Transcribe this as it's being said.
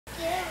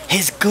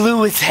His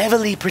glue is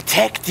heavily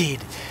protected.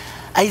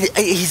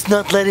 He's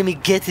not letting me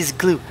get his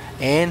glue.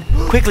 And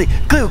quickly,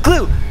 glue.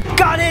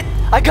 Got it.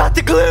 I got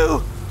the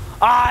glue.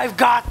 I've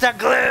got the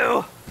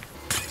glue.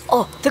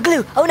 Oh, the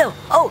glue. Oh no.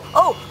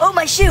 Oh,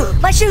 my shoe.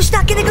 My shoe's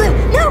stuck in the glue.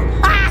 No.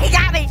 Ah, he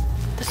got me.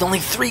 There's only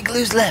 3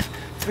 glues left.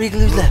 3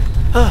 glues left.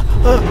 How'd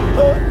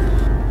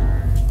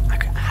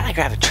I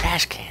grab a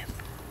trash can?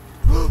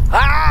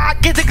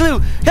 Get the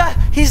glue.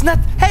 He's not.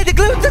 Hey, the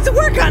glue doesn't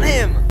work on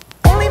him.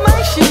 Only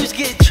my shoes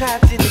get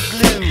trapped in the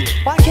glue.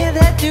 Why can't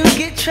that dude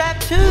get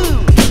trapped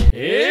too?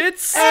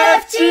 It's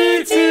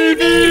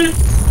FGTEEV.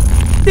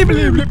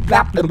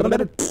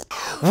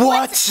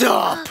 What's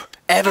up,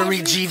 every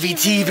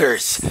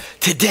GVTeevers?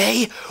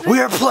 Today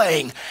we're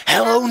playing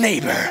Hello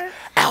Neighbor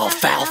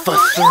Alfalfa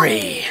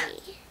 3.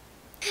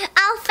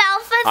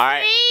 Alfalfa 3. All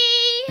right,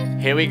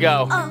 here we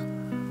go.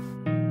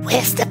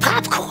 Where's the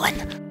popcorn?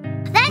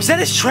 Was that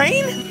his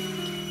train?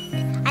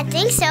 I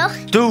think so.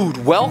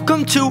 Dude,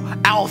 welcome to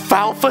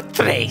Alfalfa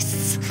 3.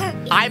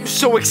 I'm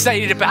so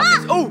excited about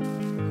this. Oh,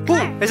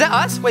 is that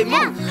us? Wait,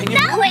 move. Can you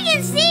Now move? we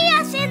can see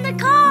us in the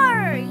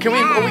car. Can we?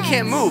 Oh, we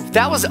can't move.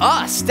 That was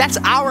us. That's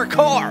our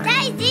car.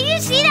 Daddy, did you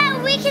see that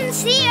we can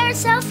see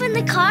ourselves in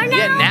the car now?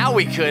 Yeah, now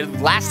we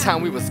could. Last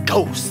time we was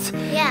ghost.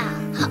 Yeah.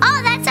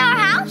 Oh, that's our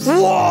house?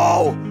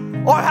 Whoa!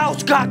 Our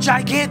house got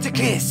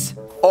giganticus.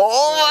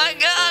 Oh my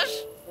gosh.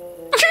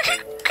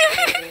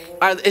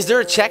 Is there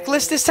a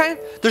checklist this time?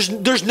 There's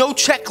no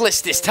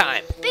checklist this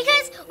time.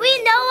 Because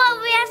we know what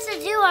we have to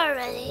do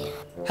already.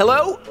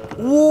 Hello?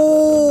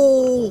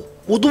 Whoa!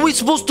 What are we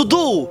supposed to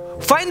do?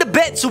 Find a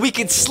bed so we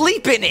can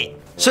sleep in it.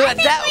 So I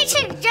think we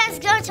should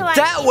just go to our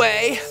that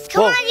way.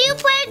 Come on, you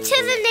play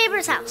to the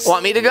neighbor's house.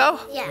 Want me to go?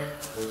 Yeah.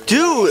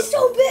 Dude, It's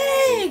so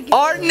big.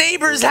 our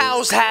neighbor's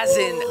house has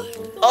an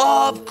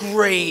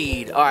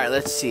upgrade. All right,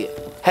 let's see it.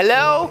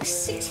 Hello?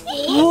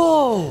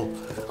 Whoa!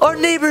 Our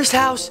neighbor's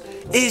house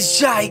is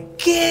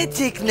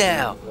gigantic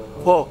now.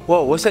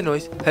 Whoa, what's that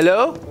noise?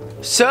 Hello?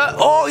 Sir?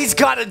 Oh, he's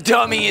got a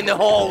dummy in the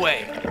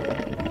hallway.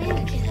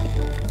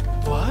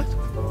 What?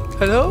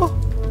 Hello?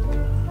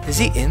 Is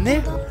he in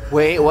there?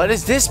 Wait, what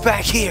is this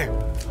back here?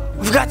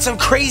 We've got some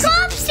crazy...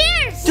 Go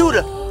upstairs. Dude,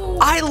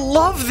 I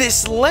love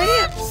this Go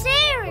lamp.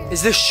 upstairs.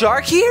 Is the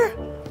shark here?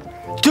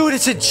 Dude,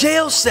 it's a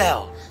jail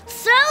cell.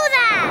 Throw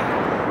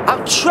that.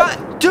 I'm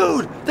trying.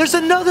 Dude, there's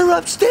another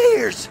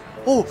upstairs.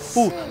 Oh,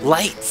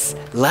 lights.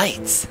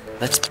 Let's...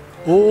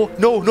 Oh,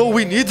 no,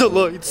 we need the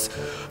lights.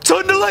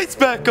 Turn the lights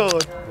back on.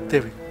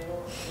 There we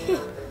go.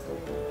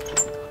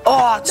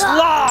 Oh, it's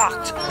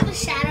locked. The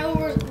shadow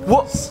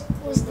What?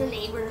 was the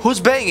neighbor. Who's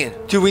banging?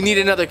 Dude, we need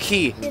another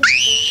key.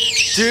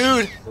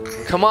 Dude,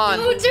 come on.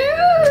 Oh, dude.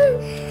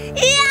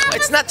 Yeah.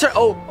 It's not turn.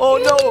 Oh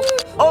no.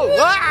 Oh,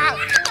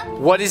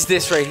 What is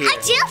this right here?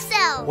 A jail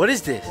cell. What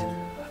is this?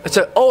 It's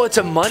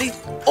a money.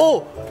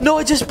 Oh, no,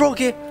 I just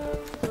broke it.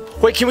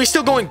 Wait, can we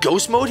still go in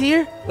ghost mode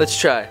here? Let's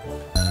try.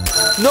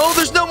 No,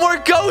 there's no more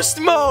ghost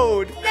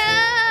mode.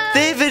 No.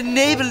 They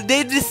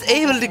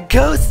disabled the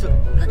ghost.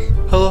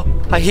 Hello,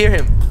 I hear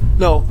him.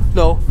 No.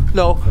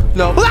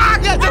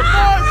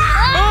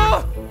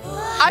 Ah,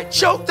 I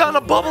choked on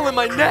a bubble in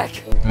my neck.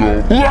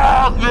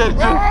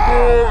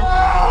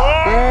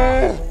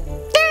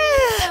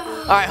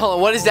 All right, hold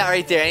on. What is that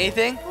right there?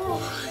 Anything?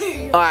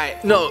 All right,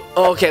 no.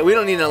 Okay, we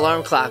don't need an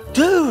alarm clock.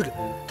 Dude,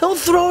 don't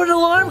throw an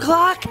alarm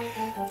clock.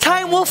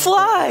 Time will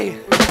fly.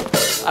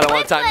 I don't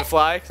want time to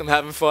fly because I'm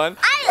having fun.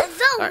 I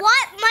don't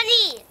want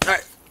money. All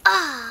right.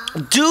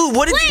 Dude,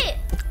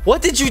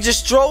 What did you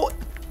just throw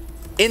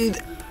in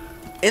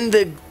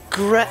the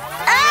grass?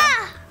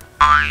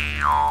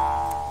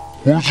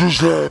 What just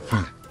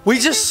happened? We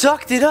just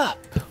sucked it up.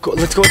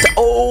 Let's go.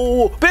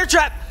 Bear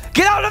trap!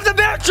 Get out of the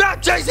bear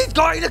trap! Jason's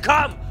going to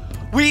come.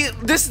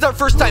 This is our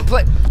first time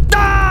playing.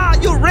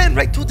 You ran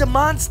right to the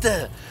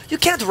monster. You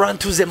can't run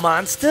to the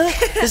monster.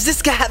 Does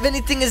this guy have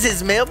anything in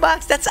his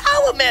mailbox? That's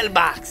our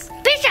mailbox.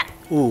 Bear trap.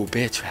 Ooh,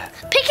 bear trap.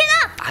 Pick it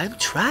up. I'm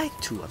trying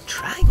to.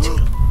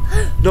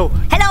 No,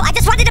 Hello, I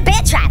just wanted a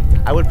bear trap.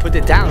 I would put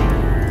it down.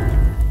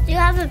 Do you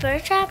have a bear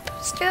trap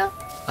still?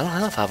 I don't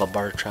know if I have a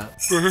bear trap.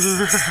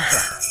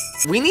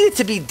 We need it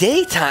to be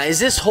daytime. Does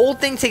this whole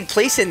thing take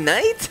place at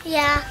night?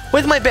 Yeah.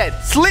 Where's my bed?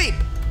 Sleep.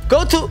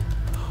 Go to...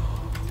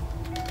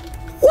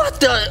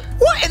 What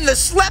in the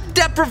sleep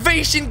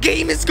deprivation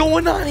game is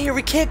going on here?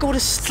 We can't go to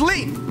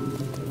sleep.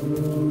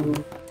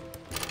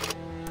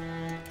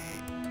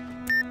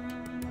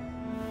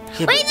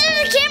 Wait,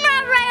 there's a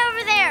camera right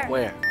over there.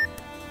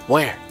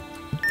 Where?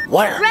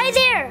 Right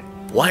there.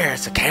 Where?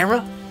 It's a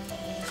camera?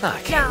 It's not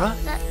a camera.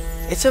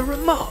 It's a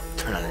remote.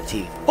 Turn on the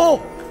TV.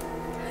 Oh!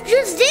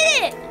 Just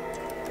did it.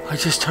 I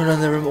just turned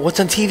on the remote. What's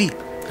on TV?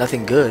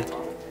 Nothing good.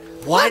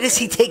 Why does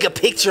he take a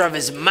picture of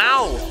his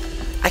mouth?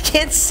 I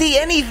can't see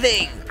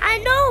anything. I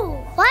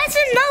know. Why is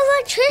there no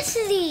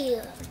electricity?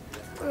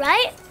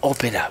 Right?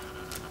 Open up.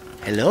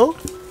 Hello?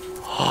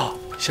 Oh,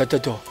 shut the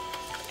door.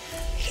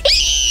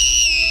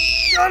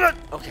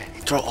 Okay,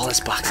 throw all his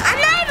boxes. I'm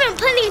not even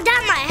putting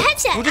down my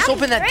headset. Who just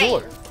opened that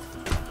door?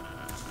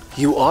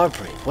 You are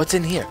brave. What's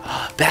in here?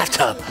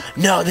 Bathtub.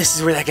 No, this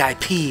is where that guy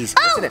pees.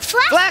 What's Oh, in it?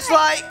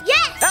 flashlight.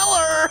 Yes.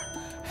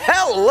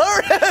 Heller.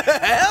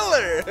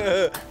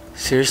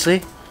 Seriously?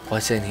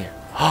 What's in here?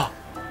 Oh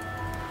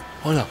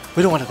no,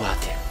 we don't want to go out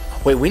there.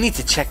 Wait, we need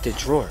to check the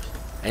drawers.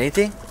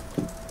 Anything?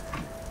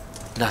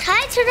 Nothing. Can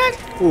I turn on?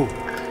 Ooh.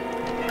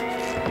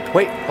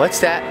 Wait, what's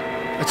that?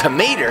 A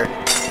tomato?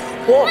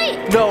 Oh, Wait.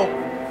 no.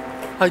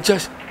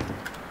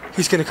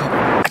 He's gonna come.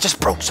 I just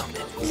broke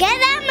something. Get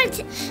that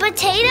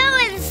potato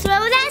and throw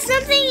that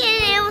something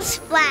and it will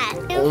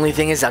splat. The only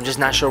thing is, I'm just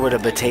not sure what a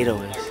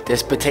potato is.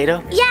 This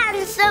potato? Yeah,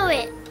 and throw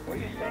it.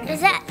 Is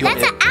that? You want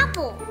That's me an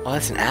apple. Oh,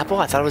 that's an apple?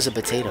 I thought it was a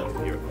potato.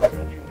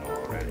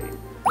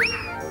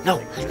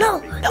 No.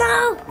 No.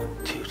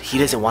 Dude, he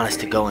doesn't want us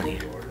to go in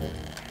here.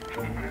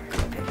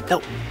 No.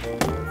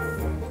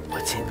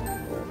 What's it?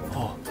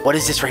 Oh, what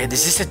is this right here?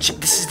 This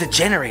is the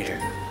generator.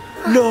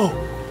 No.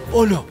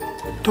 Oh no.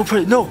 Don't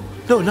put it. No,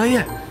 not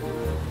yet.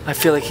 I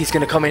feel like he's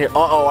gonna come in here.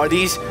 Uh-oh, are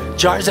these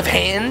jars of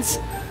hands?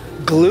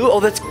 Glue? Oh,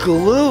 that's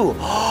glue.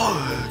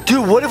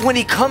 Dude, what if when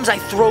he comes I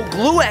throw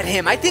glue at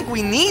him? I think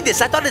we need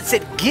this. I thought it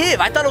said give.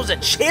 I thought it was a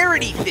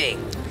charity thing.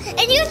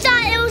 And you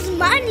thought it was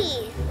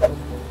money.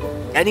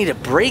 I need to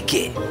break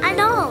it. I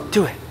know.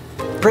 Do it.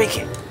 Break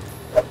it.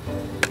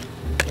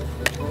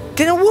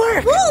 Didn't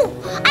work. Ooh,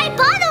 I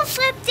bottle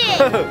flipped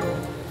it.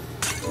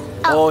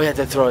 Oh, you had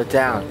to throw it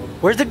down.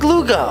 Where'd the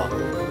glue go?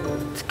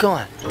 It's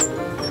gone.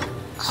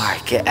 All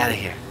right, get out of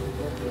here.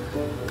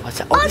 What's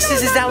that? Oh, this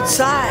is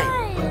outside.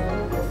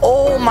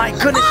 Oh my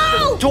goodness,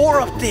 there's a door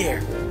up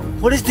there.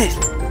 What is this?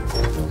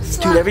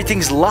 Dude,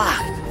 everything's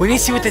locked. We need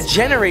to see what the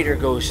generator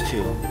goes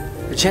to.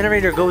 The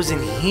generator goes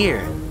in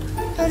here.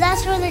 So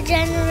that's where the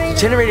generator.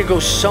 Generator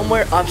goes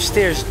somewhere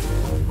upstairs.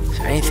 Is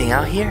there anything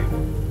out here?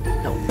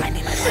 No, I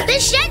need my ladder. The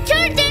shed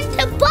turned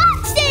into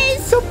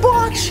boxes. The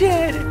box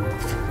shed.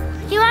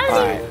 You want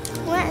Alright.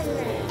 What in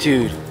there?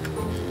 Dude,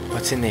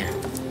 what's in there?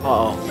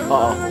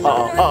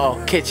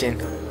 Uh-oh. Kitchen.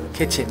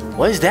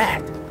 What is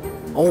that?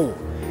 Oh,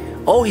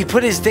 he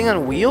put his thing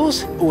on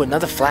wheels? Ooh,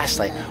 another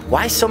flashlight.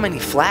 Why so many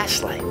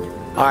flashlights?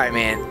 All right,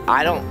 man.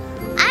 I don't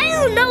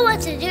know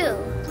what to do.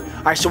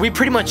 All right, so we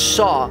pretty much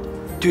saw.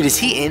 Dude, is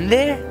he in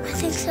there? I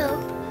think so.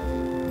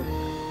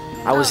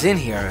 I was in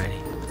here already.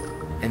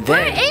 And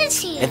then. Where is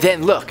he? And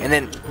then look, and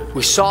then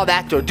we saw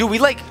that door. Dude, we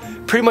like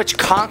pretty much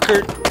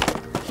conquered.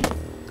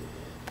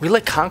 We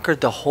like conquered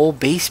the whole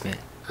basement.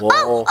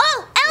 Whoa.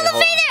 Oh,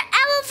 elevator.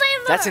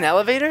 That's an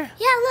elevator?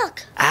 Yeah,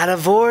 look. Out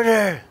of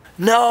order.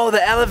 No,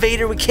 the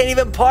elevator. We can't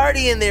even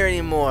party in there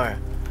anymore.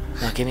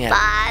 No, give me a.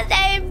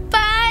 Buddy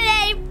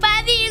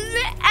in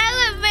the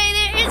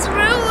elevator is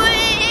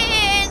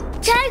ruined.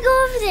 Gotta go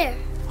over there.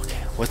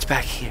 Okay, what's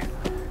back here?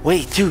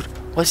 Wait, dude,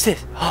 what's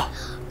this? Oh,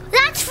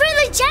 that's for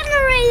the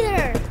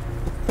generator.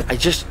 I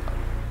just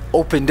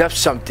opened up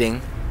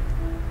something,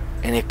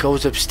 and it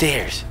goes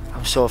upstairs.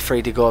 I'm so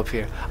afraid to go up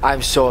here.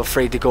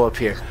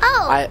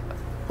 Oh.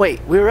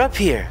 Wait, we were up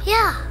here.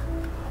 Yeah.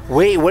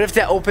 Wait, what if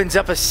that opens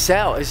up a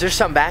cell? Is there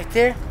something back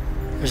there?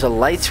 There's a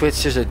light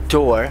switch, there's a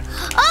door.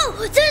 Oh,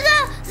 there's a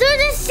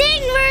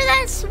thing where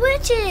that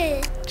switch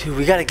is. Dude,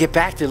 we gotta get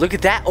back there. Look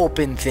at that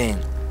open thing.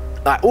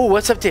 Oh,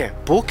 what's up there?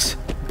 Books?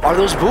 Are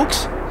those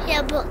books?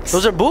 Yeah, books.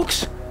 Those are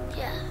books?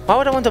 Yeah. Why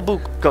would I want the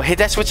book? Go hit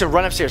that switch and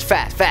run upstairs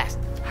fast.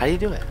 How do you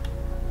do it?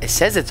 It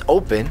says it's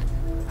open.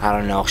 I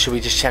don't know. Should we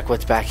just check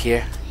what's back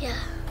here? Yeah.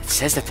 It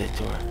says at the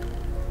door.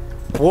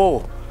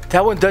 Whoa,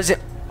 that one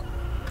doesn't.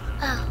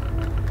 Oh.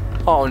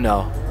 Oh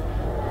no.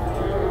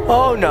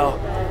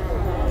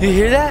 You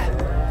hear that?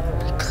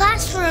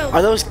 Classroom.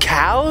 Are those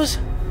cows?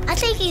 I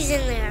think he's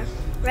in there,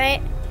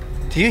 right?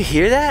 Do you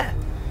hear that?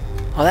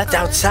 Oh, that's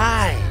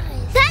outside.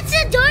 That's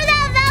the door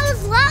that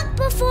was locked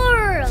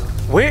before.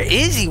 Where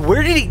is he?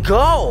 Where did he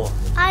go?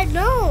 I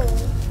know.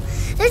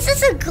 This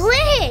is a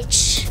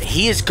glitch.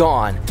 He is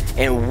gone,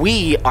 and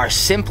we are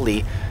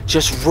simply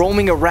just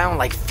roaming around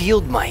like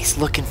field mice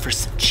looking for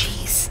some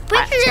cheese. We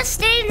can just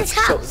stay in this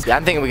house. So,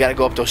 I'm thinking we gotta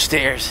go up those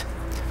stairs.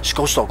 Just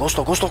go slow. What's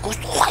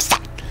that?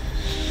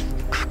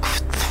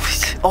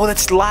 Oh,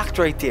 that's locked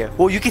right there.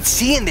 Well, you can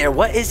see in there.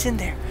 What is in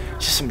there?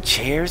 Just some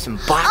chairs and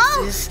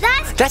boxes.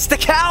 Oh, that's the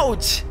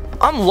couch.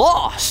 I'm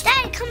lost.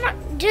 Dad, come on,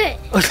 do it.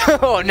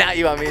 Oh, now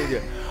you want me to do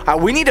it. All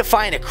right, we need to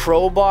find a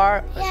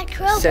crowbar. Yeah,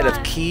 crowbar. Set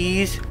of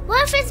keys.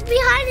 What if it's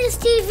behind his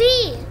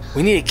TV?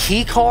 We need a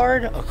key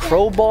card, a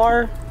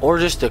crowbar, or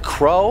just a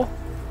crow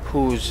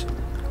who's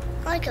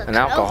like an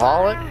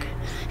alcoholic.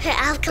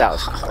 Alcoholic. That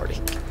was corny.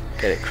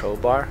 Get a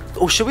crowbar.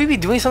 Oh, should we be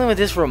doing something with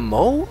this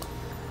remote?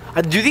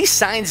 Do these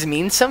signs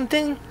mean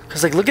something?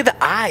 Because, like, look at the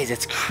eyes.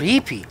 It's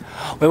creepy.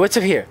 Wait, what's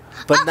up here?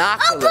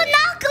 Binoculars. Oh,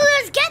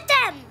 binoculars. Get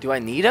them. Do I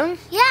need them?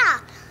 Yeah.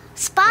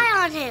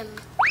 Spy on him.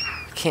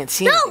 I can't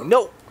see anything.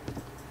 No.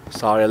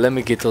 Sorry, let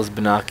me get those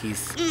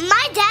binoculars.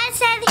 My dad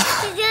said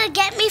he's going to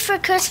get me for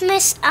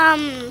Christmas,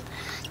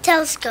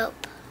 telescope.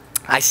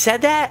 I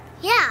said that?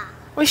 Yeah.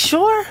 Are you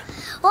sure?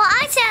 Well,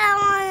 I said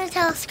I wanted a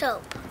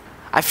telescope.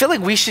 I feel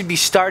like we should be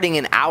starting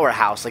in our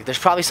house. Like, there's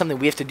probably something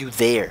we have to do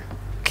there.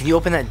 Can you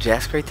open that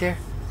desk right there?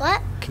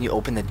 What? Can you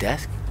open the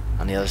desk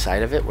on the other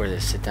side of it where they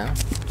sit down?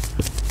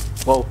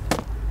 Whoa.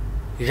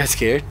 You got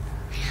scared?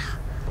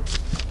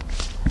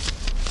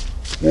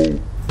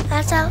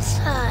 That's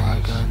outside. Oh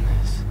my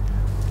goodness.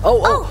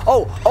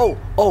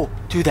 Oh.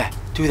 Do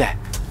that.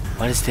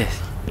 What is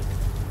this?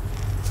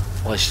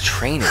 Well, his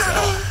train is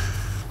up.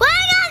 What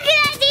a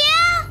good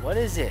idea! What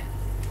is it?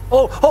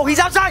 Oh, he's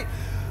outside!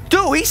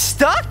 Dude, he's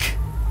stuck?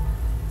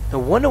 No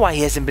wonder why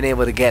he hasn't been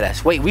able to get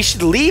us. Wait, we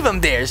should leave him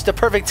there. It's the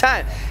perfect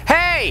time.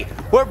 Hey,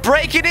 we're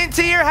breaking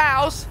into your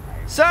house.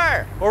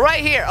 Sir, we're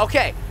right here.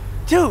 Okay.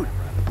 Dude,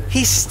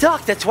 he's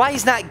stuck. That's why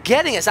he's not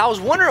getting us. I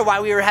was wondering why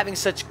we were having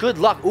such good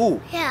luck.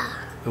 Ooh. Yeah.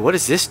 Wait, what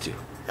does this do?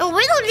 No,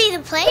 we don't need a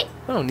plate.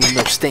 We don't need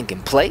no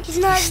stinking plate. He's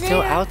not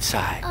still there.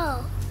 outside.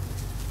 Oh.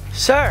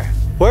 Sir,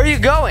 where are you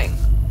going?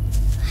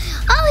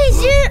 Oh,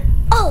 he's here.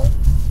 Oh.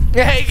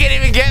 Yeah, he can't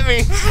even get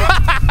me.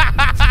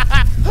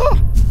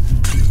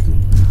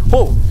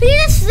 Whoa. He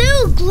just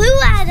threw glue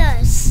at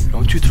us.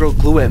 Don't you throw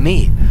glue at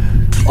me.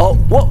 Oh,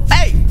 whoa,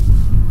 hey.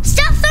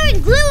 Stop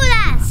throwing glue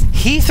at us.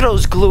 He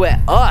throws glue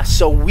at us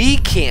so we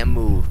can't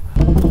move.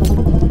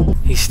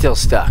 He's still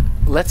stuck.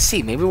 Let's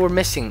see, maybe we're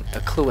missing a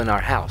clue in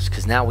our house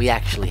because now we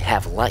actually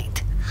have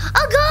light.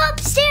 I'll go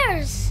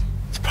upstairs.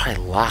 It's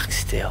probably locked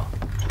still.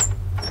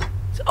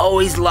 It's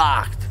always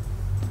locked.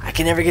 I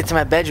can never get to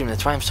my bedroom.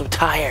 That's why I'm so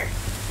tired.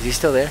 Is he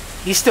still there?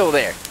 He's still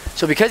there.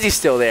 So because he's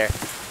still there,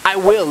 I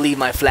will leave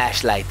my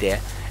flashlight there.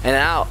 And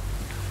I'll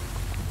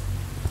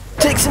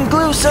take some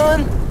glue,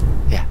 son.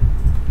 Yeah.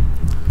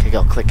 Okay,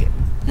 go click it.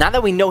 Now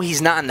that we know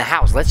he's not in the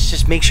house, let's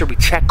just make sure we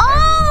check.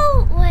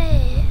 Oh,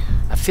 wait.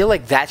 I feel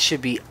like that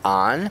should be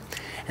on.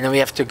 And then we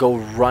have to go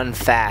run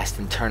fast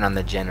and turn on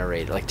the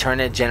generator. Like turn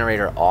the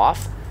generator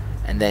off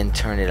and then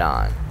turn it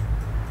on.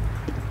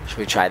 Should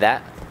we try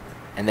that?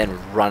 And then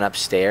run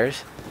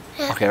upstairs?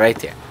 Yeah. Okay, right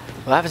there.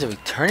 What happens if we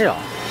turn it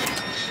off?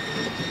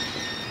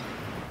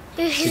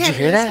 Did you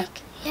hear that?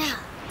 Yeah.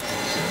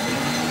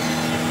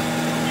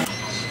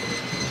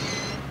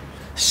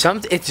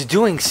 It's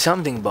doing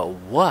something, but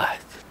what?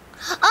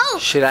 Oh,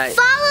 Should I-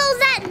 follow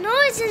that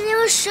noise and it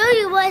will show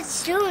you what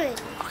it's doing.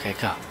 Okay,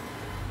 go.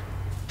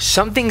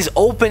 Something's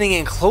opening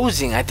and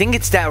closing. I think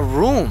it's that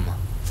room.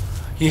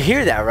 You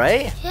hear that,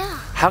 right? Yeah.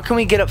 How can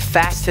we get up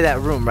fast to that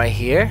room? Right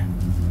here?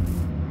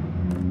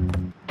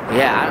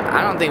 Yeah,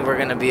 I don't think we're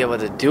gonna be able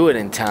to do it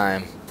in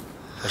time.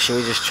 Or should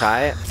we just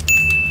try it?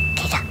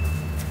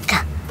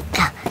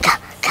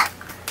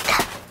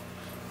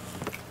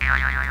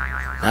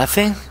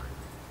 Nothing?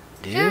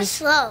 Dude? You're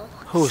slow.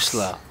 Who's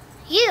slow?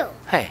 You.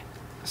 Hey,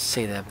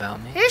 say that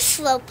about me. You're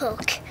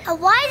slowpoke.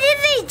 Why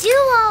did they do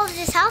all of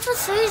this? Alpha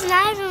 3 is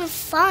not even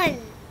fun.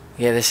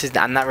 Yeah,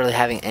 I'm not really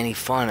having any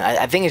fun.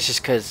 I think it's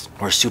just because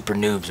we're super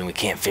noobs and we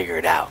can't figure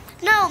it out.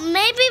 No,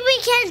 maybe we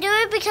can't do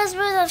it because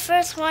we're the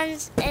first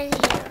ones in here.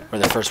 We're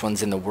the first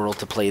ones in the world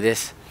to play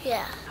this.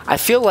 Yeah. I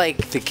feel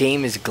like the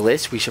game is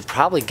glitched. We should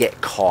probably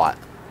get caught.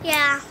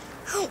 Yeah.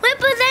 Wait, but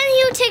then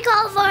he'll take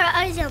all of our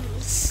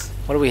items.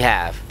 What do we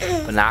have?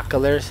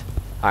 Binoculars?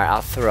 Alright,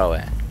 I'll throw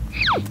it.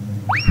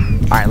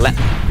 Alright,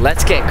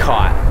 let's get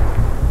caught.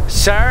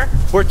 Sir,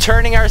 we're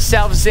turning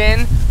ourselves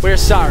in. We're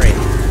sorry.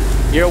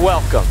 You're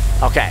welcome.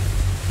 Okay.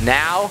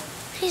 Now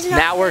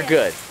we're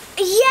good.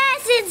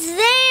 Yes, it's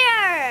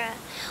there.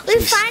 So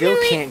we still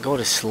can't go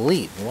to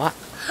sleep. What?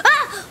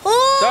 Ah!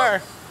 Oh!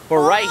 Sir,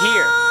 we're right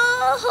here.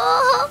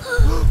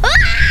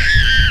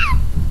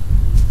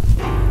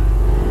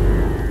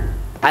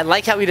 I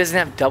like how he doesn't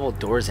have double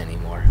doors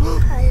anymore.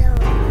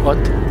 What?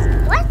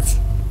 What?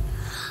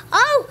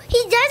 Oh,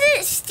 he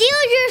doesn't steal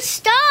your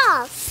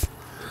stuff.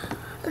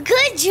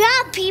 Good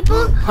job,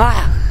 people.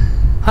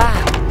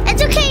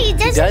 It's okay, he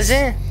doesn't.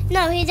 Doesn't?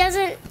 No, he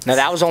doesn't. No,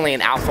 that was only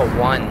an Alpha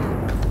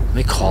 1. Let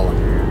me call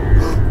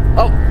him.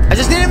 Oh, I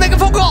just need to make a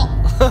phone call.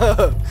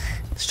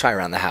 Let's try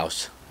around the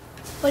house.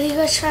 What are you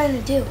guys trying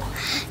to do?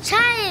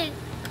 Try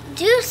to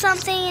do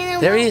something and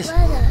it There he won't is.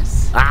 let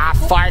us. Ah,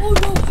 fart.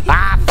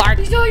 Ah, fart.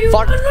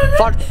 Fart.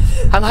 Fart.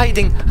 I'm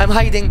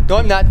hiding. No,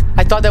 I'm not.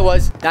 I thought I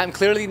was. Now I'm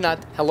clearly not.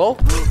 Hello?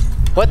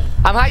 What?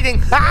 I'm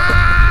hiding.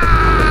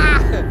 Ah!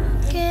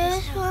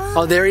 Good one.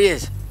 Oh, there he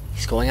is.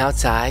 He's going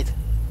outside.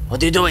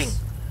 What are you doing?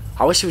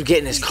 I wish he would get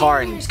in his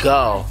car and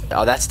go.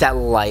 Oh, that's that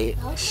light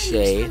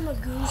shade.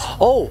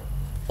 Oh,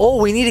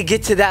 we need to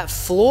get to that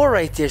floor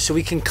right there so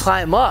we can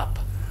climb up.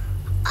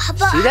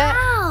 But See that?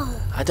 how?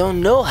 I don't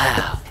know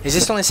how. Is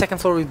this the only second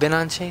floor we've been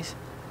on, Chase?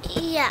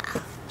 Yeah.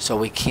 So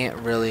we can't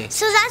really...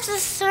 So that's the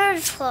third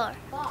floor.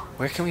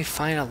 Where can we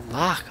find a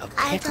lock? A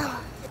I pick lock?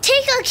 don't.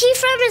 Take a key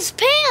from his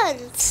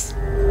pants.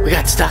 We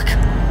got stuck.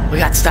 We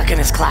got stuck in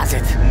his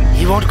closet.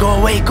 He won't go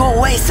away. Go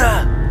away,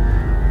 sir.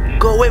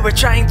 Go away. We're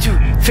trying to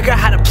figure out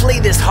how to play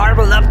this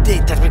horrible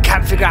update that we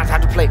can't figure out how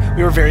to play.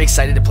 We were very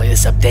excited to play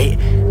this update.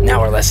 Now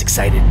we're less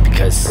excited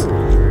because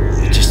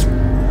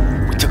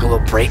we took a little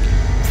break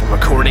from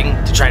recording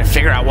to try to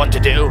figure out what to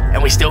do,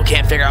 and we still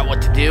can't figure out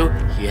what to do.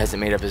 He hasn't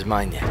made up his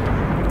mind yet.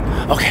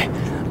 Okay,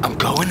 I'm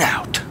going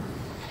out.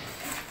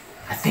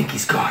 I think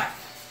he's gone.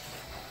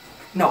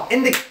 No,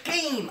 in the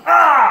game.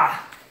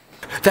 Ah!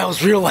 That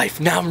was real life.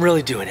 Now I'm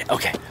really doing it.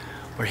 Okay,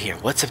 we're here.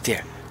 What's up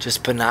there?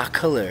 Just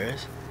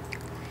binoculars.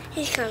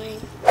 He's coming.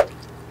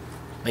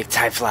 Make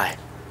time fly.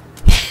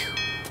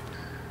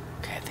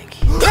 Okay, I think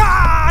he...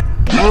 Ah!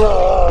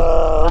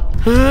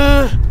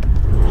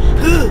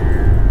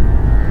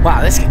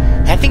 Wow, this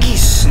guy, I think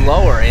he's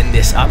slower in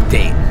this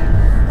update.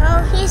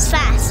 Oh, he's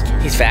fast.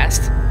 He's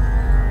fast?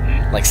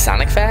 Like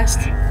Sonic fast?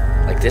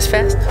 Like this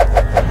fast?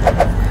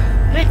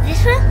 Like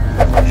this one?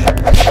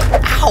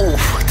 Ow!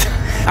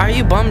 Are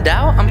you bummed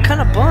out? I'm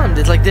kind of bummed.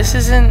 It's like this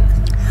isn't...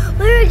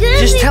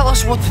 Just tell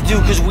us what to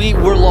do, because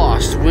we're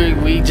lost.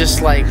 We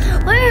just like...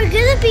 We're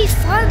gonna be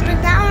fun,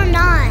 but now we're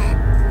not.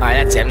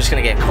 Alright, that's it. I'm just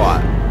gonna get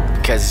caught.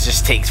 Because it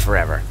just takes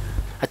forever.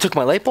 I took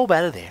my light bulb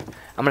out of there.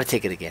 I'm gonna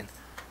take it again.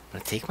 I'm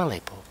gonna take my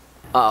light bulb.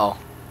 Uh-oh.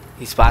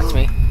 He spots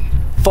me.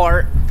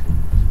 Fart.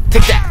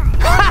 Take that.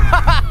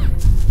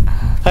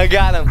 I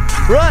got him.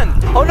 Run!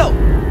 Oh no!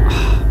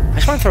 I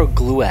just want to throw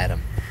glue at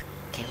him.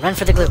 Okay, run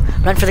for the glue.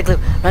 Run for the glue.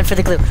 Run for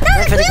the glue. No,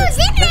 Run for the glue's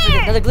in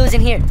there! No, the glue's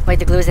in here. Wait,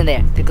 the glue's in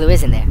there. The glue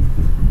is in there.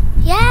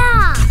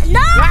 Yeah! No!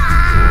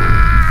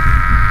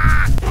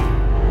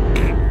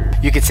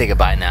 You can say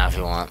goodbye now if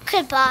you want.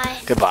 Goodbye.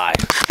 Goodbye.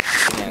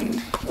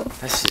 And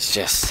this is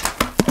just...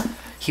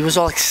 He was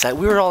all excited.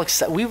 We were all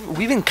excited.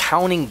 We've been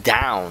counting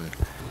down.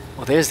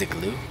 Oh, there's the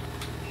glue.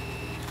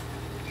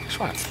 I just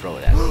want to throw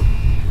it at him.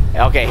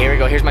 Okay, here we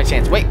go. Here's my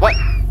chance. Wait, what?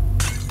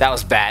 That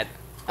was bad.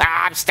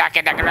 Ah, I'm stuck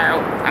in the glue.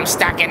 I'm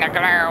stuck in the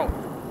glue.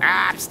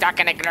 Ah, I'm stuck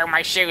in the glue.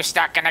 My shoe's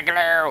stuck in the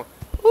glue.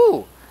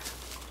 Ooh,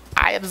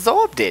 I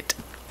absorbed it.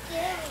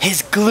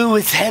 His glue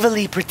is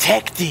heavily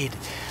protected.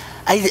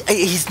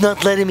 He's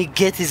not letting me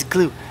get his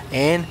glue.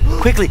 And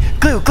quickly,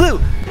 glue.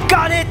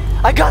 Got it.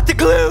 I got the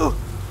glue.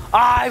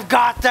 I've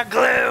got the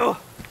glue.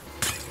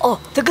 Oh,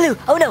 the glue.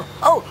 Oh no.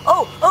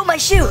 Oh, my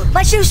shoe.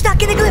 My shoe's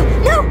stuck in the glue.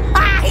 No.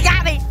 Ah, he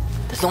got me.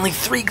 There's only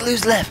 3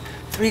 glues left.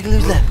 3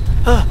 glues left.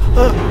 How'd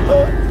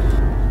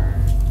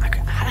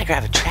I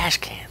grab a trash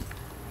can?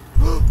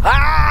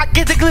 Ah,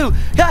 get the glue.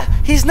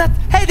 He's not.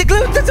 Hey, the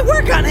glue doesn't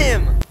work on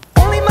him.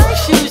 Only my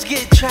shoes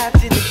get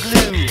trapped in the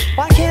glue.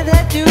 Why can't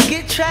that dude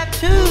get trapped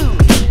too?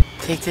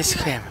 Take this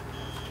camera.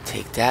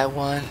 Take that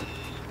one.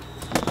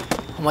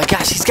 Oh my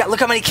gosh, look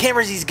how many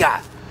cameras he's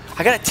got.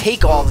 I gotta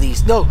take all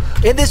these. No,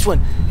 in this one.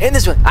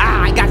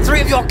 Ah, I got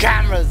 3 of your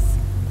cameras.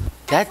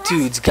 That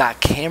dude's got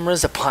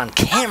cameras upon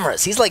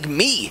cameras. He's like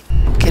me.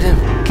 Get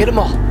him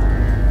all.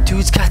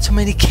 Dude's got so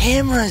many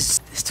cameras.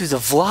 This dude's a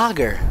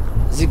vlogger.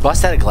 Does he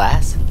bust out of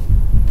glass?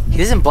 He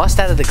doesn't bust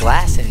out of the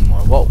glass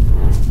anymore. Whoa.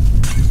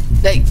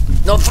 Hey,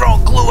 no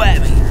throwing glue at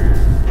me.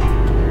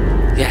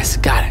 Yes,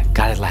 got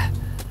it, lad.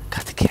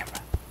 Got the camera.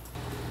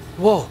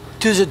 Whoa,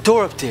 dude, there's a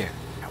door up there.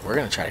 We're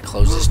gonna try to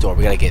close this door.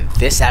 We gotta get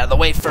this out of the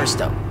way first,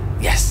 though.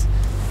 Yes.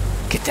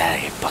 Get that out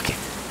of here, bucket.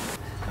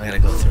 We gotta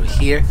go through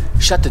here.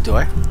 Shut the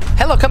door.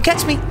 Hello, come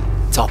catch me.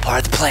 It's all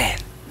part of the plan.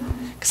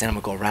 Because then I'm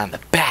gonna go around the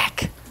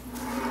back.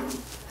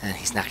 And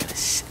he's not gonna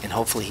see, and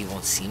hopefully he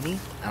won't see me.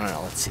 I don't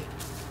know, let's see.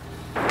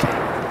 Okay,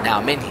 now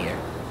I'm in here.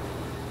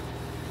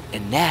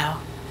 And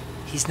now,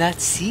 he's not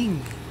seeing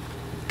me.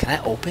 Can I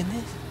open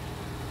this?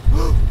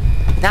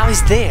 Now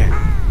he's there.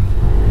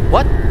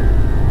 What?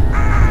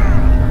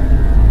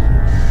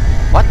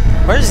 What?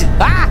 Where is he?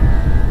 Ah!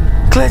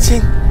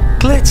 Glitching.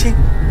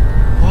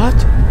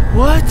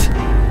 What?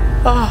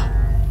 Ah,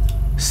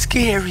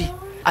 scary.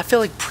 I feel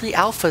like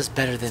pre-alpha is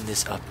better than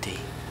this update.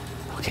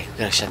 Okay, we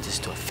gotta shut this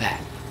door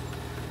fast.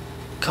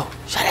 Go,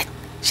 shut it.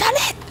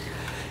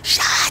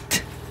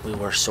 We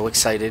were so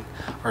excited.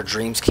 Our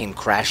dreams came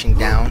crashing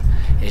down.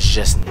 It's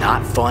just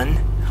not fun.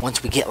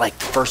 Once we get like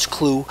the first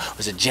clue,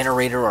 was a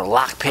generator or a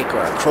lockpick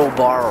or a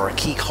crowbar or a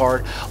key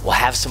card, we'll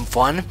have some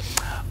fun.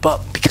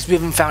 But because we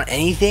haven't found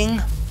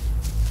anything,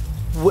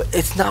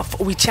 it's not.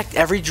 We checked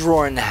every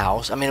drawer in the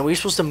house. I mean, are we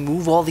supposed to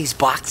move all these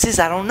boxes?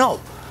 I don't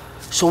know.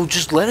 So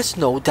just let us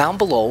know down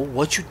below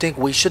what you think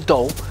we should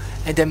do,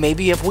 and then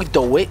maybe if we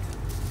do it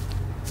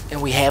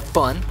and we have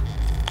fun,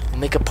 we'll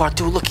make a part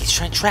 2. Look, he's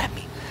trying to trap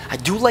me. I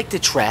do like the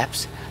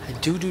traps. I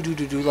do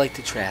like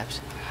the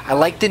traps. I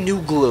like the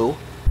new glue.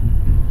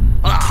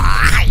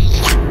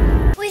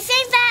 We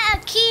think that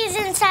a key is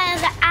inside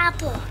of the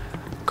apple.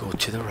 Go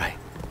to the right,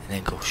 and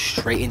then go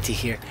straight into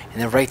here,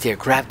 and then right there,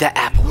 grab that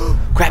apple.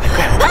 Grab it.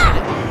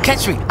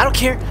 Catch me. I don't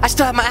care. I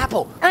still have my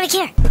apple. I don't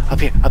care. Up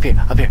here.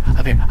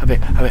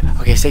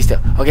 Okay, stay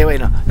still. Okay,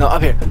 wait, no,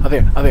 up here.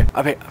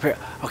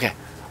 Okay.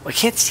 I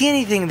can't see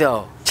anything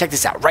though. Check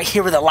this out. Right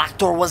here where the locked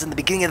door was in the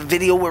beginning of the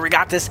video where we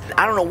got this.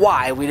 I don't know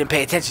why we didn't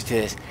pay attention to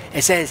this.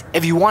 It says,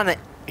 if you want a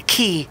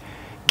key,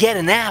 get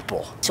an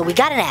apple. So we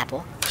got an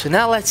apple. So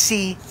now let's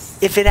see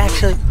if it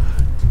actually...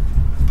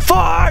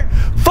 Fart!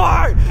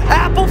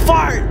 Apple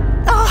fart!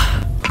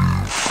 Ah!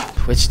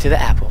 Switch to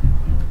the apple.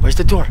 Where's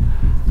the door?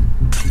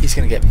 He's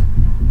gonna get me.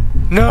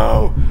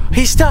 No!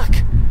 He's stuck!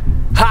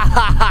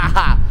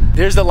 Ha!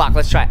 There's the lock.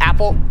 Let's try.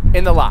 Apple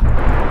in the lock.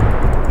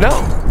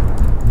 No!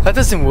 That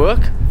doesn't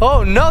work.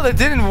 Oh no, that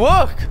didn't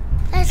work!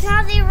 That's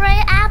not the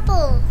right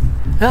apple.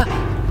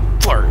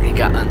 Fart! He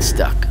got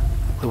unstuck.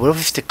 Wait, what if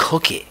we have to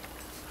cook it?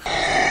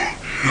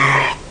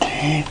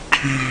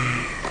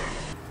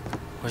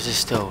 Where's the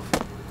stove?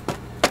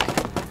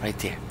 Right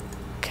there.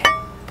 Okay.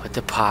 Put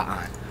the pot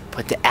on.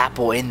 Put the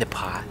apple in the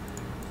pot.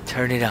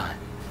 Turn it on.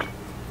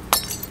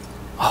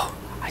 Oh,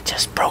 I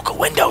just broke a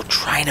window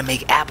trying to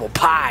make apple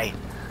pie.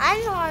 I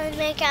know how to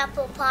make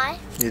apple pie.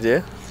 You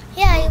do?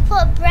 Yeah, you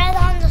put bread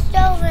on the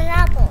stove and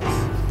apples.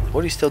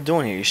 What are you still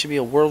doing here? You should be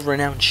a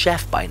world-renowned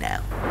chef by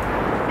now.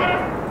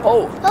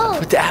 Oh,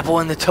 put the apple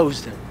in the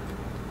toaster.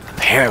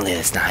 Apparently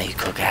that's not how you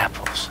cook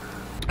apples.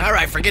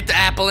 Alright, forget the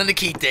apple and the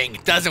key thing.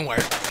 It doesn't work.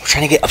 We're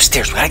trying to get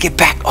upstairs. We gotta get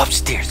back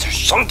upstairs. There's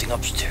something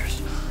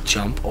upstairs.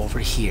 Jump over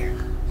here.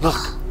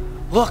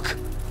 Look.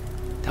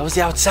 That was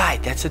the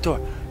outside. That's the door.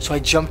 So I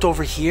jumped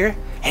over here,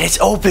 and it's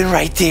open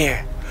right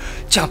there.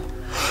 Jump.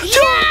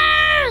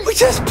 Yes! We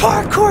just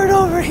parkoured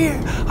over here.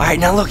 All right,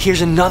 now look.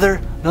 Here's another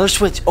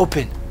switch.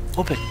 Open.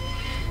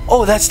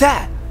 Oh, that's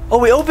that. Oh,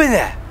 we opened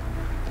that.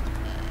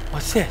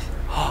 What's this?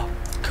 Oh,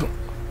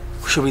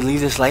 should we leave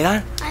this light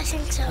on? I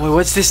think so. Wait,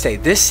 what's this say?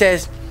 This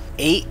says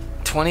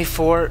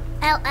 824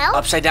 LL?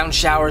 upside down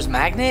showers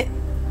magnet.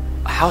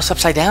 A house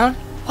upside down?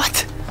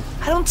 What?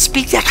 I don't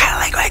speak that kind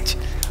of language.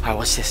 All right,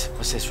 what's this?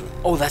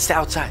 Oh, that's the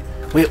outside.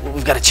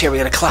 We've got a chair. We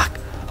got a clock.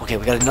 Okay,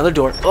 we got another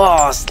door.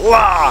 Oh, it's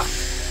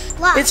locked.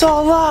 Locked. It's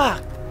all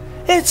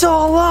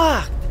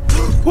locked.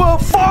 Well,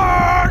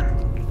 fart!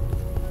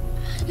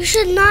 You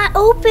should not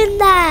open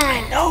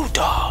that. No,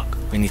 dog.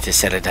 We need to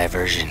set a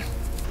diversion.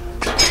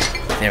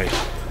 There we go.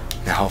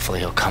 Now hopefully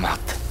he'll come out.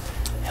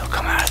 He'll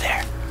come out of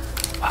there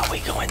while we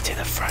go into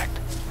the front.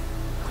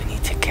 We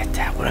need to get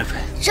that. Whatever.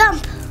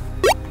 Jump.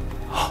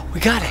 Oh, we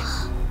got it.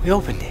 We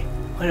opened it.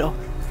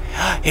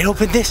 It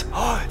opened this.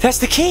 Oh, that's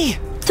the key.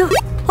 Dude,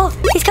 oh,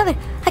 he's coming.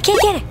 I can't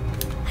get it.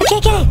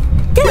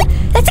 Dude,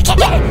 I can't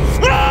get it.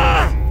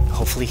 Ah!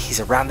 Hopefully he's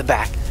around the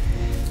back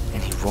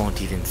and he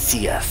won't even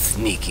see us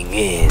sneaking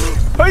in.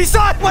 Oh, he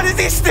saw it. What, is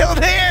he still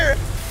there?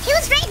 He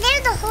was right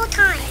there the whole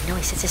time. I know,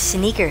 he's such a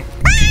sneaker.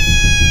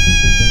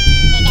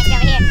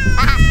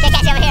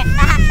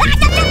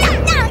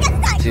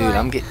 Dude,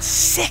 I'm getting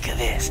sick of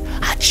this.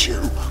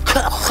 Achoo.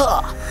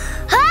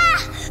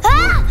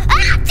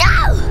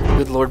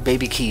 Good Lord,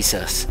 baby keys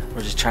us.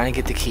 We're just trying to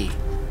get the key.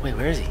 Wait,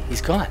 where is he?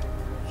 He's gone.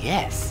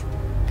 Yes.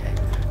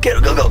 Okay.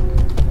 Go.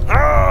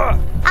 Ah!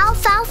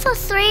 Alfalfa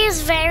 3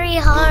 is very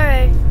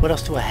hard. What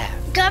else do I have?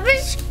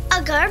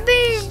 A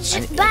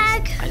garbage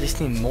bag. I just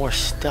need more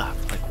stuff.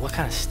 Like, what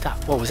kind of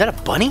stuff? Whoa, was that a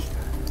bunny?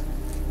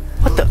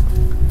 What the?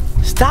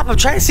 Stop, I'm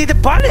trying to see the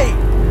bunny!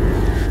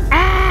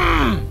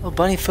 Little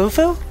bunny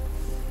foo-foo?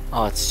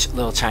 Oh, it's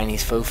little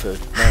Chinese foo-foo.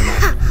 Never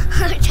mind.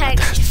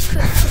 Chinese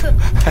foo-foo.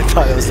 I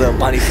thought it was little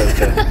bunny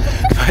foo-foo.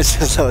 It's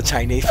just little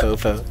Chinese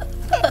foo-foo.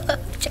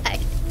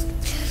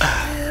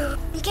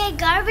 Okay,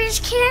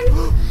 garbage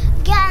can.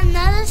 Get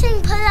another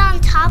thing, put it on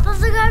top of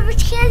the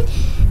garbage can,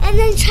 and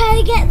then try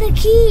to get the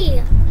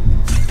key.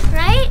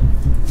 Right?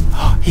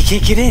 He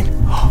can't get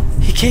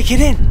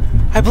in.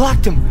 I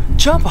blocked him.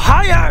 Jump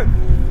higher,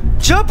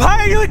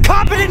 you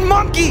incompetent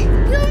monkey.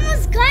 You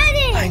almost got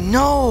it. I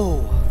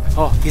know.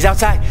 Oh, he's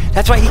outside.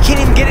 That's why he can't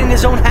even get in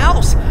his own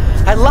house.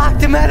 I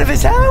locked him out of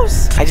his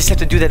house. I just have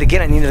to do that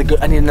again. I need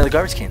another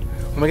garbage can.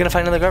 Where am I gonna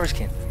find another garbage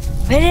can?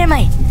 Where am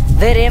I?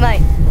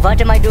 What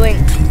am I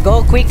doing?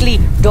 Go quickly.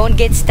 Don't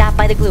get stopped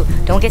by the glue.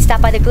 What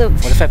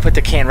if I put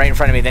the can right in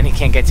front of me, then he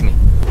can't get to me?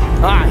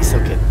 Ah, he's so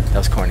good. That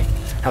was corny.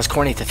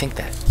 To think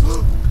that.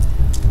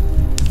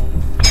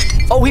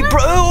 Oh, he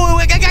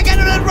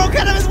broke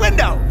out of his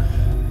window.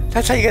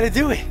 That's how you gotta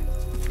do it.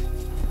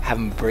 Have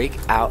him break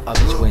out of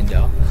his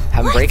window.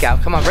 Have him break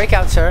out. Come on, break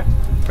out, sir.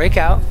 Break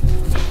out.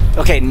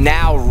 Okay,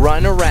 now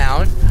run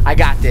around. I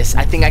got this.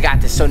 I think I got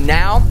this. So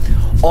now,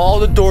 all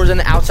the doors on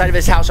the outside of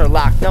his house are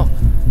locked. No,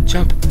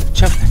 jump.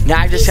 Now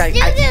I just gotta.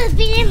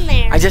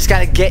 I just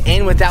gotta get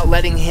in without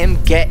letting him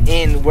get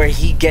in where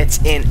he gets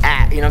in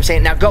at. You know what I'm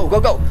saying? Now go,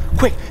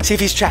 quick. See if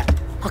he's trapped.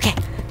 Okay,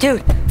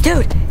 dude,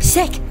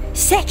 sick.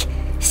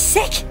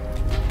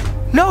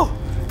 No,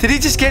 did he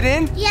just get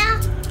in?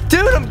 Yeah.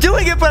 Dude, I'm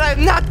doing it, but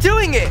I'm not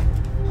doing it.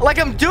 Like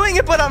I'm doing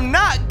it, but I'm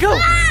not. Go.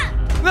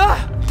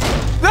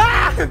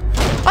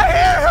 I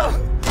hear him.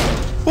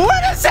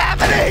 What is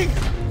happening?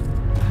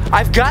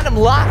 I've got him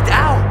locked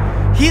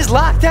out. He's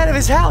locked out of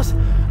his house.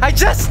 I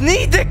just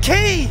need the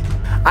key.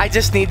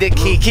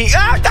 Key.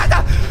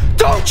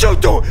 Don't you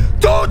do.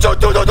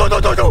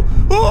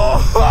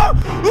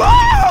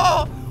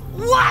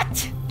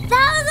 What?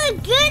 That was a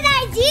good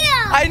idea.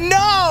 I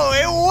know,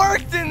 it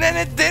worked and then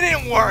it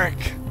didn't work.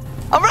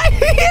 I'm right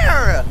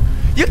here.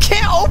 You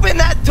can't open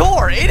that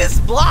door. It is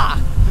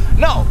blocked.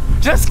 No,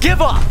 just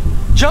give up.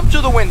 Jump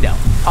through the window.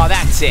 Oh,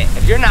 that's it.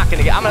 If you're not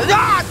gonna get, I'm gonna.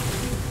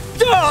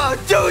 Oh,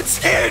 dude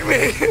scared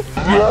me.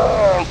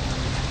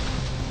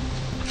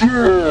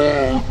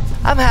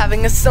 I'm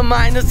having some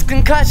minor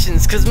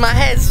concussions because my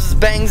head is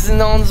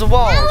banging on the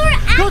wall.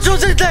 Go,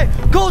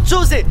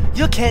 Jose.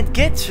 You can't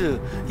get through.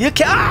 You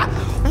can't.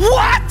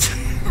 What?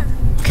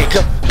 Okay,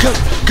 go.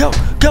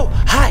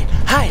 Hide.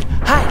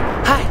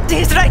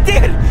 He's right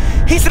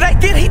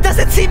there. He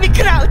doesn't see me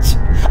crouch.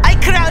 I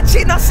crouch,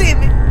 he don't see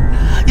me.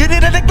 You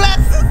need the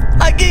glasses?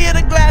 I give you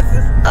the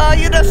glasses. Oh,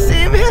 you don't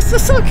see me? You're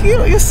so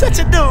cute. You're such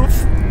a doof.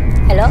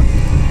 Hello?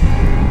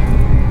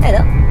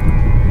 Hello.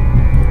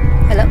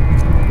 Hello.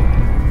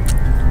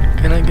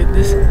 Can I get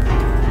this?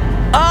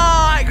 Oh,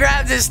 I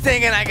grabbed this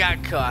thing and I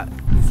got caught.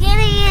 He's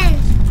getting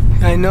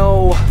in. I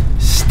know.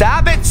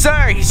 Stop it,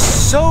 sir. He's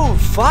so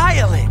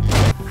violent.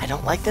 I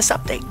don't like this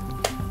update.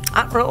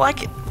 I don't really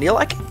like it. Do you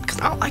like it?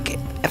 Because I don't like it.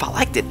 If I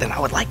liked it, then I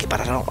would like it,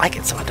 but I don't like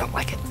it, so I don't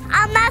like it.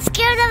 I'm not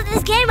scared of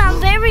this game. I'm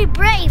very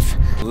brave.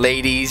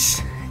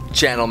 Ladies,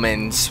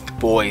 gentlemen,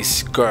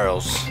 boys,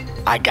 girls,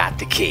 I got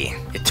the key.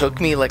 It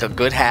took me like a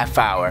good half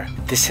hour.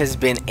 This has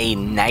been a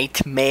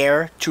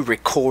nightmare to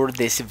record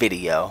this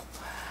video.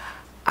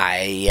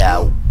 I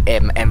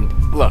am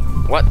look,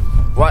 what,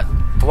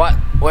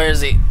 where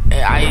is he?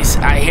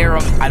 I hear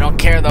him. I don't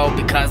care though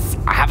because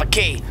I have a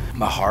key.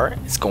 My heart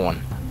is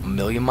going a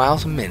million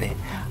miles a minute.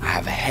 I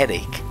have a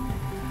headache.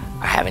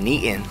 I haven't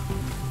eaten.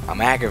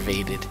 I'm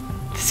aggravated.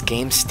 This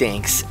game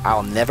stinks.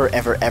 I'll never,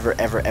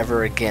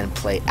 ever again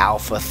play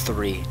Alpha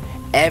 3.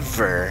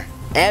 Ever.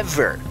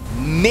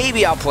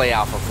 Maybe I'll play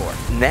Alpha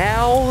 4.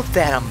 Now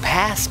that I'm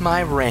past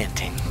my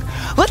ranting,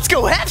 let's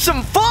go have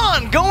some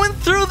fun going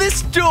through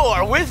this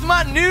door with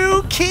my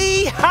new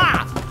key.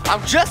 Ha!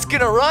 I'm just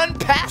gonna run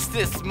past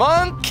this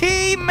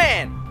monkey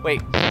man.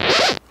 Wait,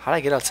 how'd I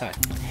get outside?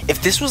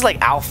 If this was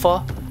like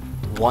Alpha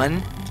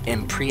 1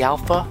 and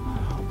pre-Alpha,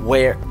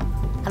 where...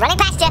 I'm running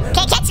past you.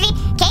 Can't catch me.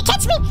 Can't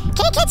catch me.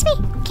 Can't catch me.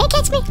 Can't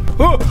catch me.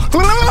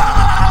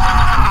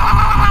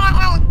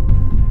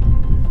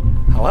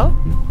 Hello?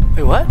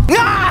 Wait, what?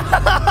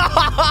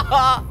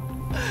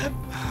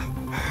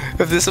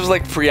 If this was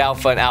like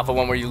pre-Alpha and Alpha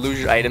 1 where you lose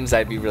your items,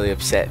 I'd be really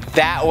upset.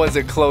 That was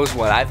a close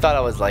one. I thought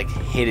I was like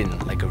hidden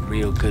like a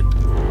real good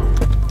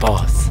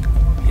boss.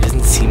 He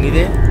doesn't see me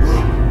there?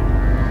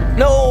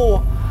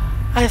 No!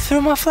 I threw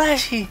my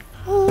flashy.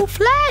 Oh,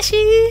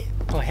 flashy!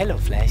 Oh, hello,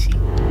 flashy.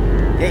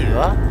 There you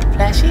are.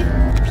 Flashy?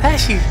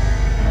 Flashy.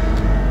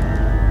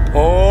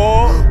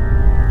 Oh!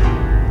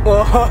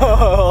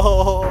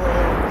 Oh!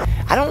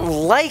 I don't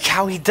like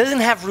how he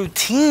doesn't have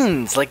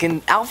routines. Like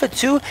in Alpha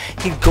 2,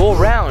 he'd go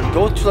around,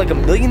 go to like a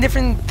million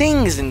different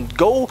things and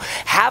go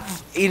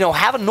have, you know,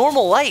 have a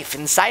normal life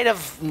inside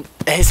of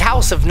his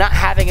house of not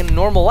having a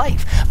normal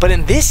life. But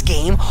in this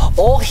game,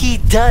 all he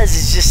does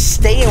is just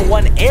stay in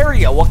one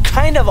area. What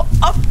kind of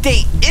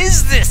update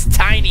is this,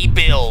 tiny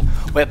Bill?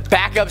 We're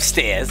back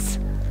upstairs.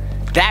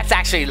 That's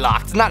actually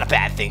locked. It's not a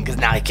bad thing because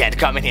now he can't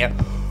come in here.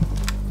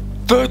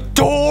 The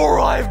door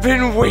I've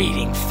been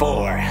waiting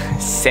for.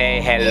 Say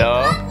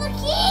hello.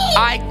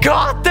 I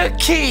got the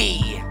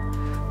key.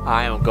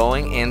 I am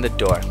going in the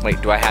door. Wait,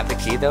 do I have the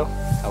key though?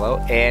 Hello,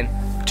 and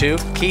 2,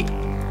 key,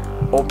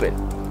 open.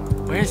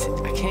 Where is it?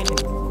 I can't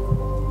even.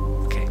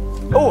 Okay.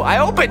 Oh, I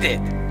opened it.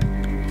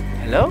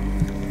 Hello?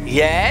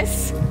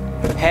 Yes?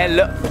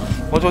 Hello?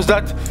 What was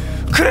that?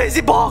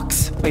 Crazy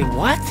box. Wait,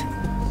 what?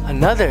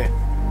 Another.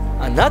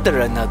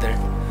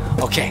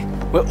 Okay.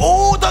 Wait,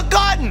 oh, the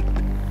gun.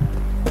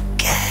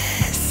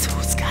 Guess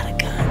who's got a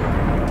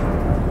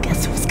gun?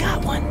 Guess who's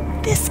got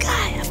one? This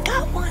guy, I've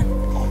got one.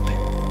 Open.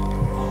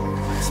 Oh,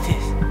 what's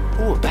this?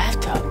 Oh, a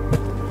bathtub.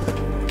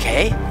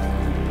 Okay.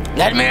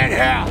 Let me in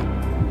here.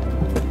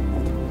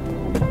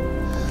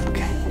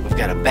 Okay, we've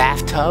got a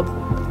bathtub,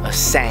 a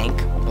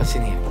sink. What's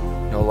in here?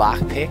 No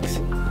lockpicks.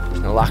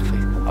 There's no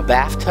lockpicks. A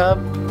bathtub,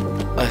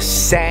 a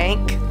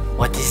sink.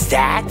 What is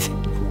that?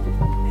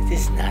 It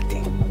is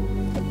nothing.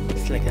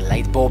 It's like a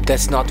light bulb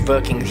that's not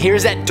working.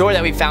 Here's that door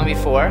that we found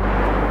before.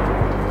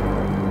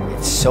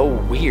 It's so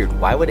weird.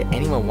 Why would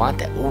anyone want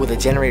that? Oh, the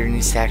generator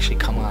needs to actually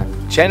come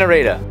on.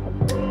 Generator.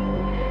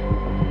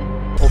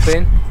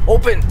 Open.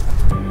 Open.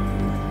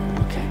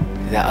 Okay.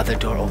 Is that other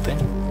door open?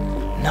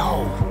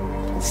 No.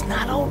 It's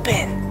not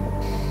open.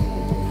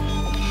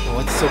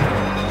 What's open?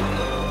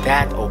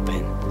 That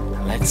open.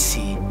 Let's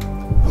see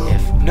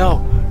if...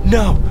 No.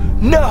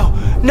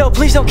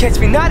 Please don't catch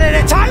me. Not at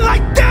a time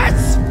like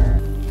this.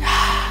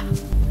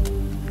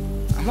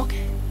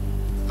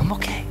 I'm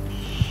okay.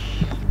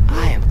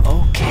 I am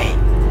okay.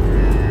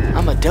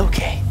 I'm a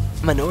dokey.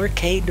 I'm an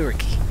orkay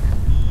dorky.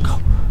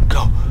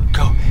 Go.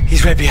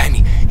 He's right behind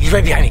me.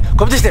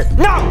 Go up the stairs.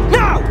 No!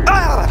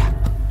 Ah!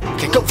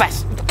 Okay, go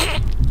fast.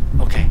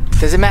 Okay,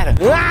 doesn't matter.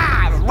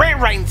 Ah! Ran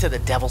right into the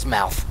devil's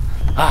mouth.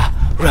 Ah,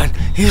 run.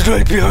 He's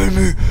right behind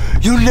me.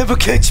 You'll never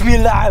catch me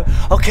alive.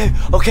 Okay.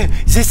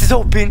 This is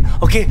open.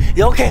 Okay.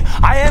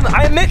 I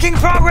am making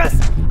progress.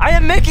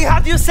 How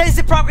do you say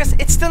the progress?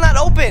 It's still not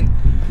open.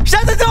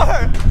 Shut the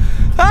door.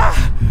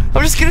 Ah,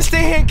 I'm just gonna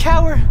stay here and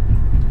cower.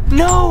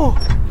 No.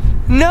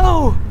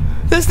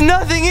 There's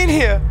nothing in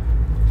here.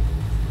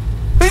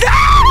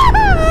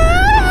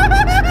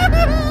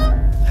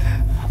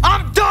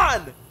 I'm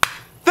done.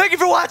 Thank you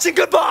for watching.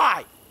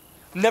 Goodbye.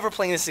 I'm never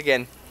playing this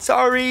again.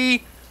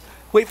 Sorry.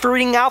 Wait for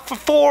reading Alpha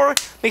 4.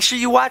 Make sure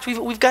you watch.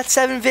 We've got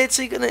 7 vids,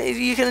 so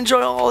you can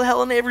enjoy all the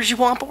Hello Neighbors you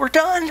want. But we're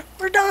done.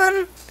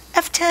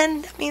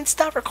 F10. That means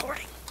stop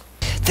recording.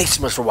 Thanks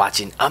so much for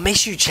watching. Make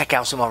sure you check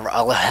out some of our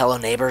other Hello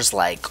Neighbors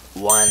like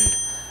 1,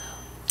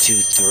 2,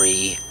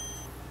 3,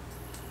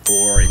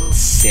 4, and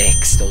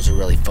 6. Those are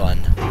really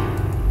fun.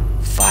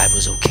 5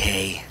 was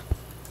okay.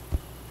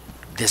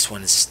 this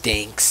one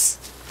stinks.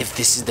 If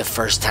this is the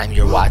first time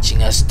you're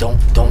watching us, don't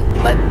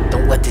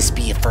let this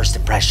be a first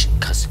impression,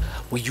 cause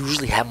we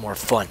usually have more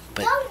fun.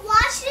 But Don't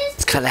watch this.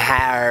 it's kind of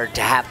hard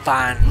to have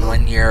fun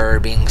when you're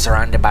being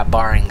surrounded by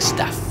boring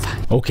stuff.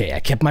 Okay,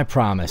 I kept my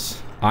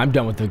promise. I'm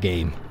done with the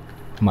game.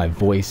 My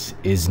voice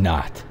is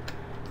not.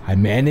 I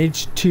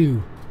managed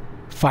to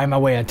find my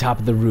way on top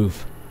of the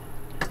roof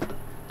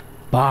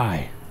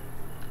by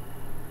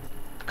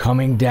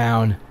coming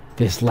down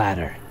this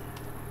ladder,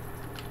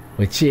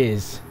 which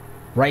is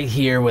right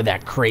here where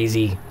that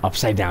crazy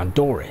upside down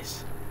door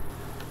is.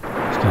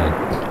 Just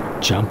gotta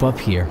jump up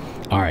here.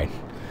 All right,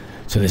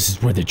 so this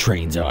is where the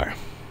trains are,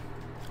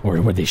 or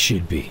where they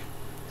should be.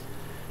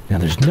 Now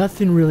there's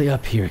nothing really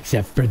up here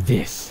except for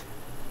this.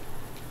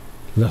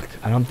 Look,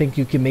 I don't think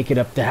you can make it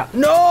up the house.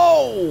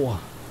 No!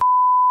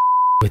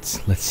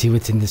 Let's see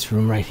what's in this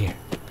room right here.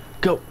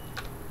 Go.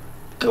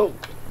 Go.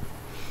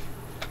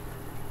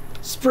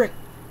 Sprint.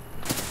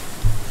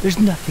 There's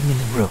nothing in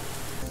the room.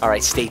 All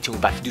right, stay tuned.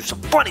 About to do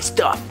some funny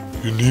stuff.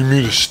 You need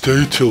me to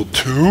stay till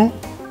 2?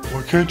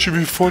 Why can't you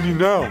be funny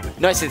now?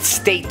 No, I said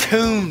stay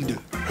tuned.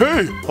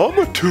 Hey, I'm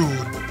a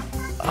tune.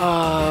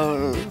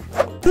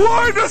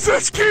 Why does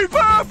this keep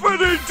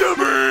happening to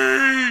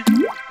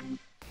me?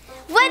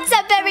 What's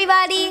up,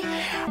 everybody?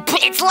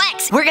 It's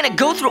Lex! We're gonna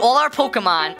go through all our Pokemon